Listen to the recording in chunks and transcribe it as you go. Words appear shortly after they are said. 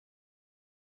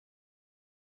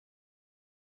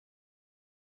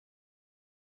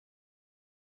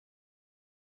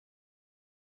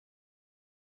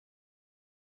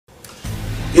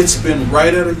It's been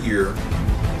right at a year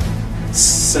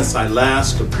since I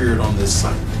last appeared on this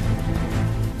site.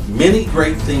 Many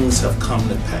great things have come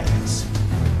to pass.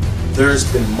 There's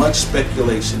been much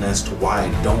speculation as to why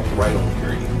I don't write on here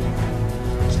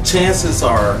anymore. Chances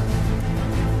are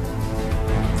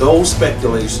those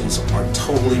speculations are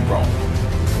totally wrong.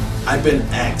 I've been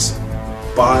asked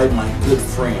by my good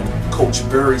friend, Coach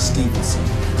Barry Stevenson,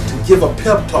 to give a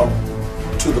pep talk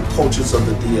to the coaches of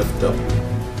the DFW.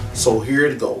 So here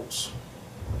it goes.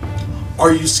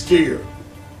 Are you scared?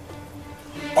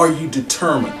 Are you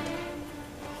determined?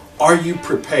 Are you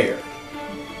prepared?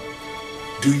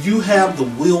 Do you have the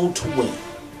will to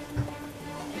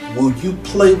win? Will you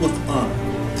play with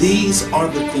honor? These are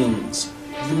the things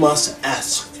you must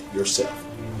ask yourself.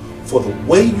 For the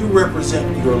way you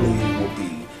represent your league will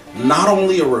be not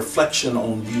only a reflection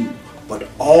on you, but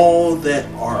all that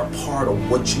are a part of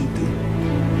what you do.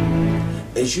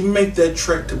 As you make that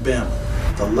trek to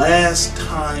BAMA, the last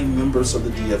time members of the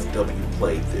DFW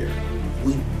played there,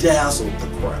 we dazzled the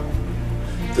crowd.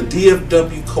 The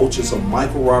DFW coaches of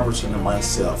Michael Robertson and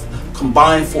myself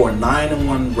combined for a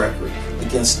 9-1 record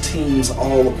against teams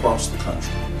all across the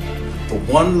country. The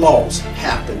one loss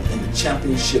happened in the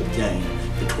championship game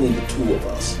between the two of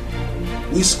us.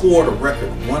 We scored a record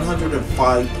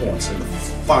 105 points in the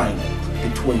final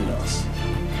between us.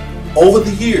 Over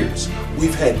the years,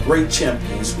 we've had great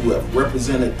champions who have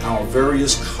represented our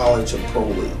various college and pro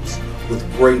leagues with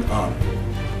great honor.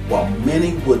 While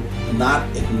many would not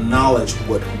acknowledge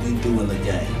what we do in the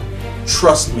game,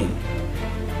 trust me,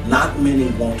 not many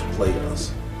want to play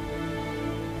us.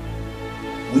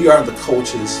 We are the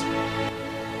coaches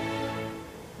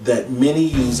that many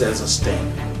use as a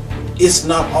standard. It's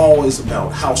not always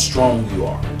about how strong you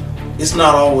are. It's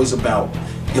not always about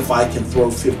if I can throw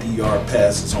 50-yard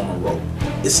passes on a rope.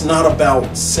 It's not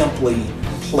about simply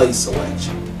play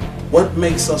selection. What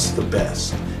makes us the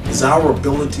best is our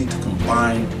ability to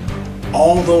combine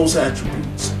all those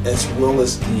attributes as well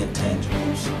as the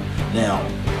intangibles. Now,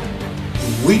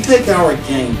 we take our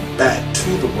game back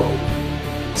to the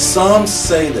road. Some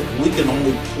say that we can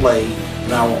only play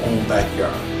in our own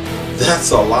backyard.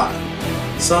 That's a lie.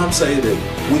 Some say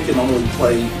that we can only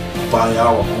play by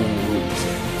our own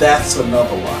rules. That's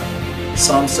another lie.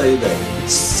 Some say that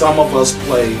some of us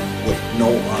play with no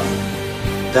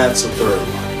honor. That's a third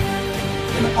lie.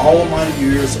 In all of my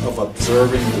years of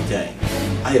observing the game,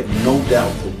 I have no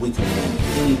doubt that we can win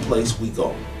any place we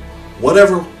go.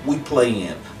 Whatever we play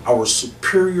in, our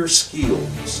superior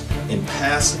skills in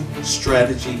passing,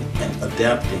 strategy, and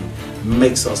adapting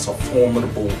makes us a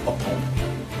formidable opponent.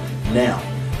 Now,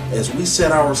 as we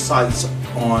set our sights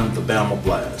on the BAMA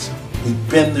Blast, we've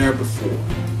been there before.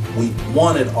 We've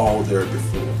won it all there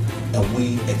before, and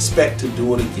we expect to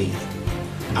do it again.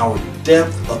 Our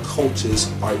depth of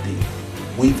coaches are deep.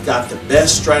 We've got the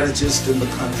best strategists in the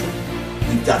country.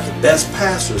 We've got the best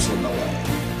passers in the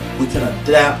land. We can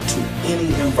adapt to any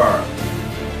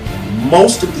environment.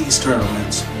 Most of these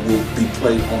tournaments will be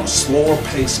played on a slower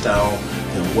pace style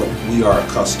than what we are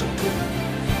accustomed to.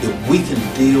 If we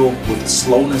can deal with the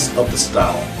slowness of the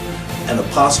style and the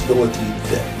possibility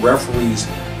that referees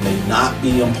may not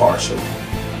be impartial,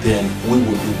 then we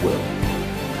will do well.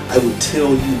 I would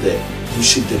tell you that you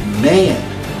should demand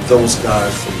those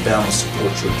guys from BAMA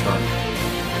support your tournament.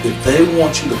 If they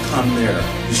want you to come there,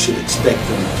 you should expect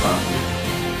them to come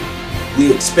here.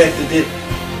 We expected it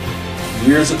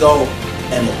years ago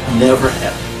and it never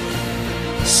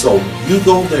happened. So you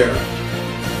go there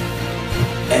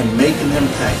and make an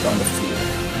impact on the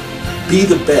field. Be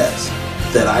the best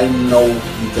that I know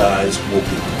you guys will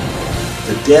be.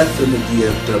 The depth in the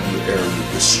DFW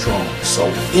area is strong, so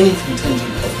any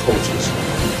contingent of coaches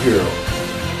here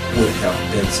would have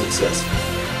been successful.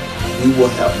 We will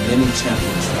have many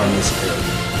champions from this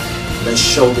area. Let's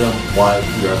show them why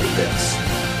we are the best.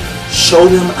 Show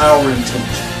them our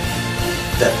intention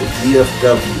that the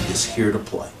DFW is here to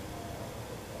play.